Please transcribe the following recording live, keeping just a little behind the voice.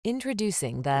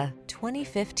Introducing the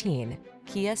 2015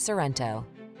 Kia Sorento.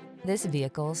 This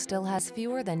vehicle still has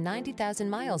fewer than 90,000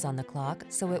 miles on the clock,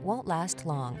 so it won't last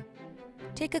long.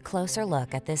 Take a closer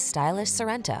look at this stylish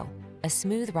Sorento, a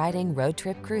smooth-riding road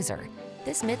trip cruiser.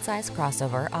 This midsize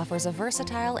crossover offers a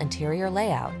versatile interior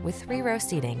layout with 3-row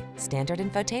seating, standard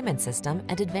infotainment system,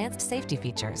 and advanced safety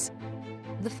features.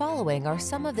 The following are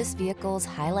some of this vehicle's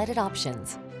highlighted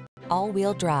options: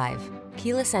 all-wheel drive,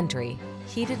 keyless entry,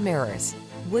 heated mirrors,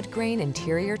 woodgrain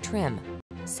interior trim,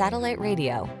 satellite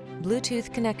radio,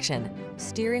 Bluetooth connection,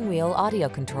 steering wheel audio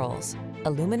controls,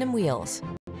 aluminum wheels,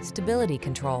 stability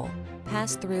control,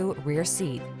 pass-through rear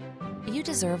seat. You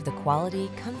deserve the quality,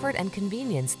 comfort, and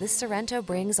convenience this Sorento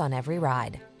brings on every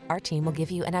ride. Our team will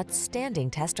give you an outstanding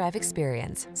test drive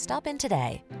experience. Stop in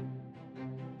today.